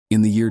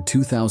In the year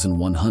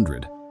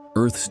 2100,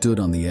 Earth stood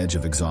on the edge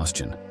of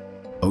exhaustion.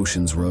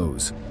 Oceans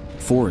rose,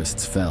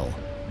 forests fell,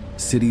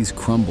 cities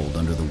crumbled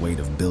under the weight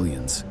of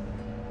billions.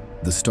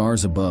 The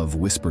stars above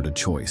whispered a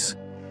choice: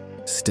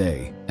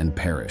 stay and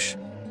perish,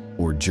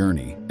 or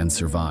journey and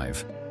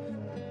survive.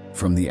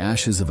 From the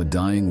ashes of a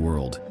dying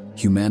world,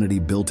 humanity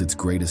built its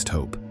greatest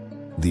hope,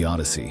 the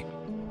Odyssey,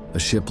 a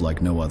ship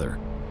like no other,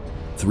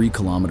 3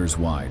 kilometers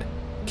wide,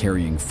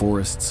 carrying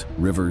forests,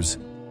 rivers,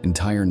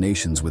 entire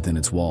nations within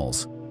its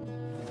walls.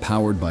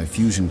 Powered by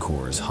fusion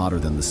cores hotter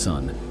than the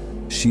sun,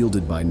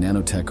 shielded by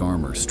nanotech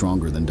armor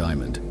stronger than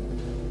diamond,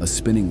 a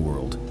spinning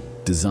world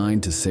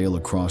designed to sail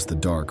across the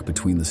dark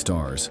between the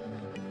stars,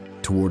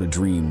 toward a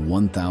dream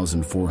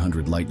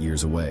 1,400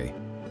 light-years away.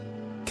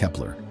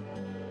 Kepler.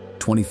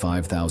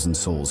 25,000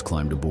 souls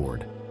climbed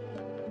aboard.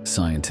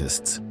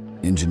 Scientists,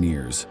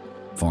 engineers,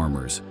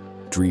 farmers,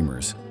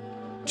 dreamers,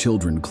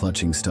 children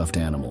clutching stuffed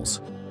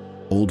animals,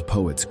 old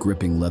poets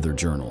gripping leather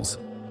journals.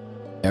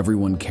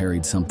 Everyone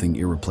carried something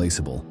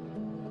irreplaceable: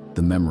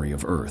 the memory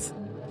of Earth.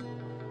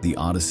 The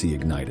Odyssey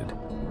ignited.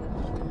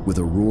 With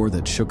a roar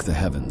that shook the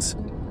heavens,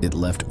 it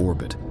left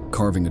orbit,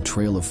 carving a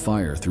trail of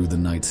fire through the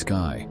night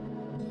sky.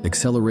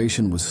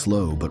 Acceleration was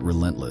slow but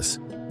relentless: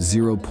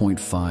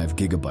 0.5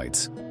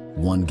 gigabytes,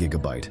 1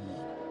 gigabyte.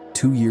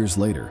 2 years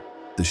later,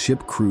 the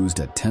ship cruised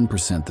at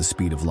 10% the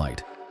speed of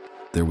light.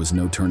 There was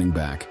no turning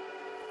back.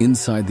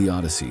 Inside the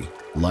Odyssey,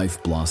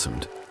 life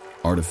blossomed.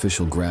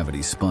 Artificial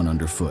gravity spun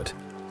underfoot.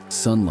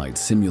 Sunlight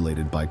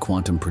simulated by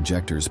quantum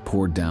projectors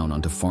poured down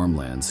onto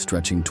farmlands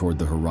stretching toward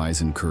the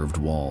horizon-curved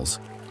walls.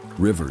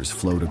 Rivers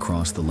flowed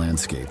across the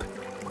landscape,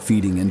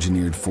 feeding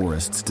engineered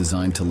forests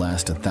designed to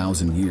last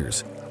 1,000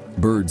 years.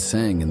 Birds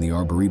sang in the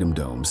arboretum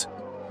domes.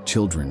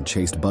 Children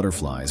chased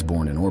butterflies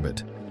born in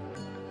orbit.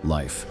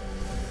 Life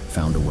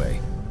found a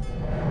way.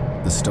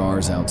 The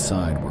stars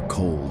outside were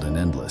cold and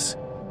endless,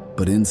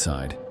 but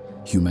inside,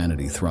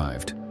 humanity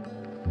thrived.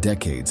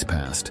 Decades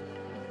passed.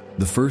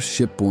 The first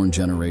shipborne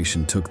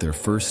generation took their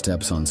first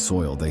steps on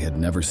soil they had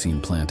never seen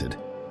planted.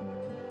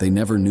 They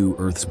never knew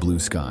Earth's blue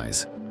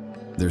skies.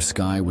 Their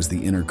sky was the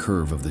inner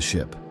curve of the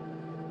ship.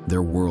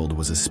 Their world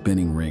was a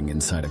spinning ring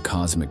inside a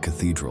cosmic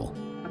cathedral.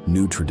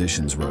 New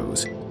traditions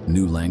rose,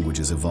 new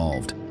languages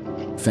evolved.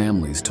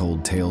 Families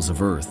told tales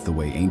of Earth the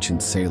way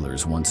ancient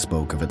sailors once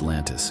spoke of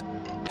Atlantis,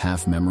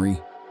 half memory,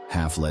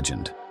 half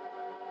legend.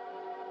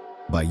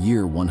 By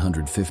year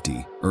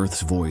 150,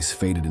 Earth's voice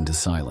faded into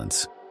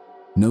silence.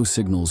 No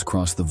signals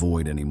crossed the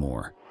void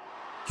anymore.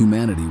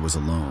 Humanity was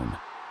alone,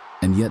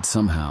 and yet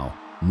somehow,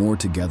 more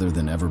together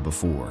than ever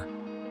before.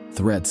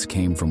 Threats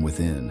came from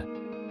within.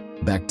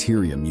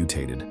 Bacteria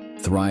mutated,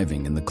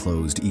 thriving in the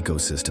closed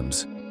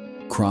ecosystems.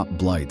 Crop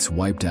blights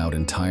wiped out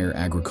entire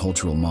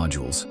agricultural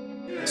modules.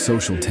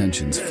 Social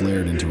tensions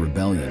flared into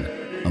rebellion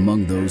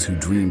among those who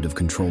dreamed of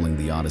controlling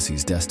the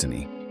Odyssey's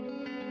destiny.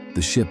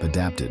 The ship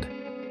adapted.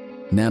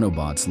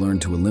 Nanobots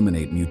learned to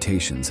eliminate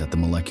mutations at the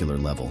molecular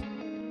level.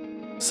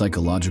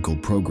 Psychological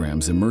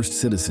programs immersed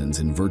citizens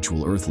in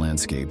virtual Earth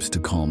landscapes to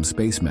calm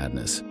space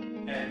madness.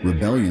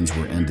 Rebellions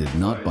were ended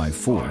not by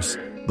force,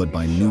 but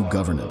by new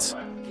governance,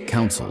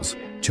 councils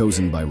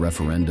chosen by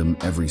referendum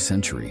every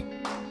century.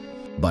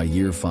 By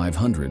year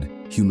 500,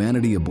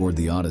 humanity aboard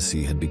the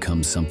Odyssey had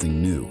become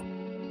something new.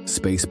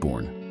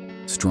 Spaceborne,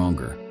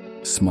 stronger,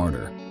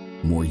 smarter,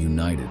 more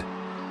united.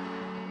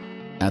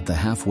 At the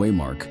halfway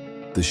mark,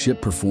 the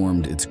ship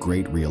performed its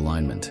great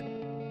realignment.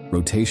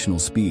 Rotational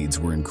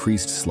speeds were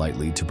increased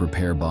slightly to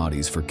prepare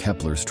bodies for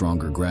Kepler's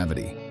stronger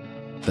gravity.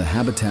 The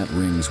habitat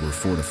rings were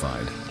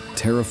fortified.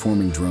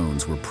 Terraforming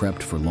drones were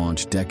prepped for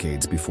launch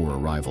decades before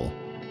arrival.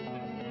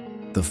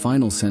 The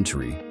final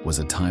century was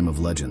a time of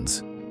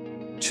legends.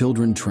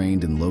 Children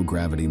trained in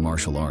low-gravity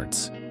martial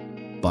arts.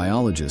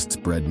 Biologists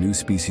bred new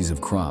species of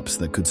crops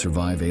that could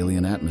survive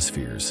alien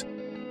atmospheres.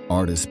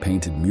 Artists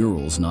painted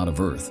murals not of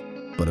Earth,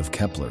 but of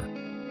Kepler,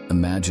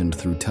 imagined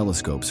through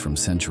telescopes from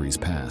centuries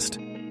past.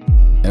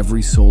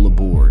 Every soul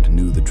aboard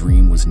knew the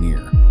dream was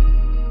near.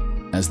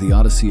 As the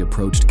Odyssey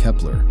approached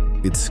Kepler,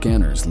 its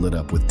scanners lit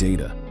up with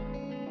data.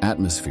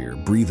 Atmosphere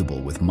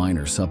breathable with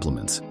minor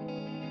supplements.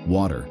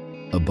 Water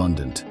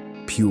abundant,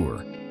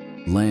 pure.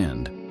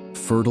 Land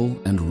fertile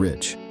and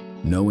rich.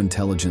 No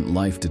intelligent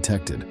life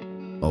detected.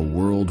 A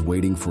world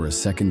waiting for a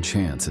second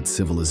chance at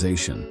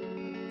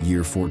civilization.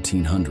 Year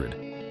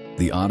 1400.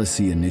 The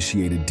Odyssey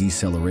initiated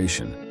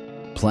deceleration.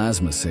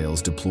 Plasma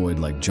sails deployed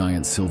like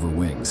giant silver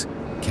wings,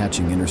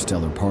 catching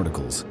interstellar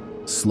particles,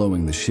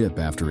 slowing the ship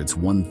after its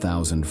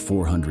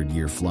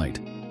 1,400-year flight.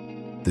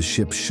 The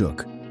ship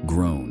shook,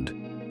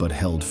 groaned, but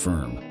held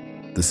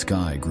firm. The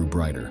sky grew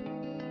brighter.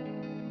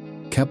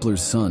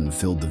 Kepler's sun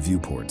filled the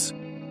viewports.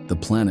 The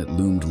planet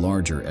loomed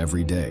larger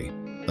every day,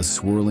 a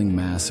swirling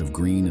mass of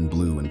green and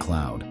blue and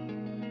cloud.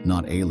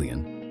 Not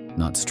alien,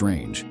 not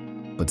strange,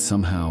 but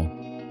somehow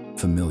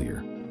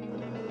familiar.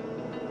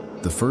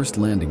 The first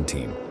landing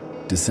team,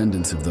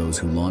 descendants of those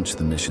who launched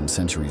the mission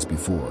centuries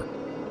before,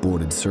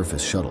 boarded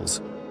surface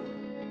shuttles.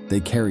 They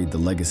carried the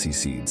legacy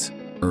seeds,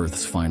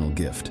 Earth's final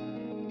gift: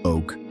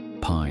 oak,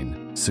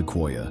 pine,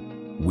 sequoia,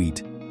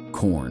 wheat,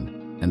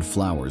 corn, and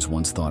flowers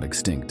once thought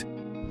extinct.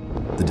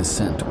 The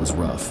descent was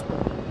rough.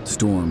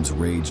 Storms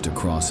raged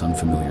across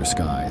unfamiliar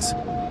skies.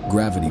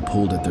 Gravity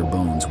pulled at their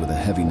bones with a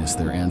heaviness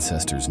their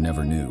ancestors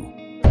never knew.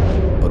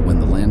 But when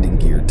the landing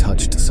gear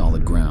touched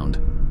solid ground,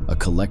 a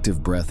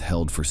collective breath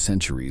held for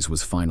centuries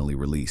was finally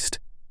released.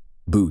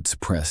 Boots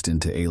pressed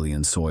into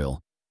alien soil.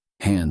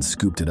 Hands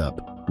scooped it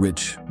up,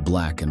 rich,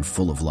 black, and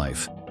full of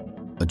life.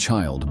 A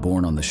child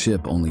born on the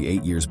ship only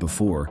 8 years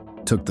before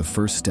took the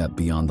first step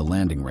beyond the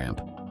landing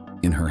ramp.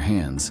 In her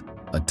hands,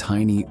 a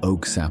tiny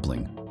oak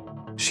sapling.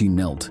 She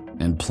knelt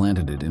and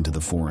planted it into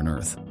the foreign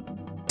earth.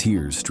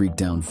 Tears streaked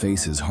down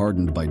faces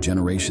hardened by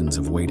generations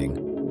of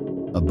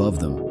waiting. Above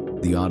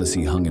them, the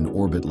Odyssey hung in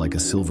orbit like a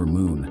silver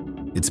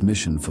moon, its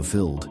mission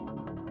fulfilled.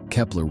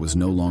 Kepler was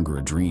no longer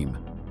a dream.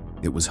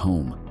 It was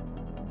home.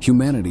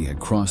 Humanity had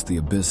crossed the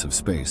abyss of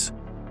space,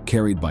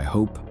 carried by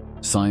hope,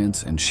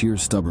 science, and sheer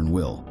stubborn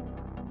will.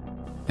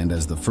 And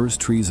as the first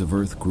trees of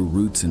Earth grew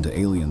roots into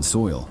alien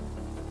soil,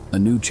 a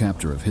new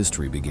chapter of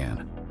history began.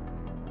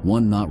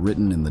 One not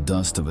written in the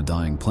dust of a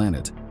dying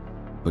planet,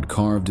 but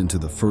carved into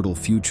the fertile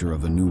future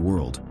of a new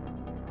world.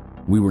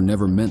 We were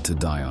never meant to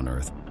die on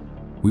Earth.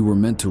 We were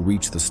meant to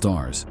reach the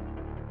stars.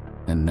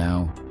 And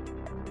now,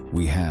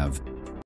 we have.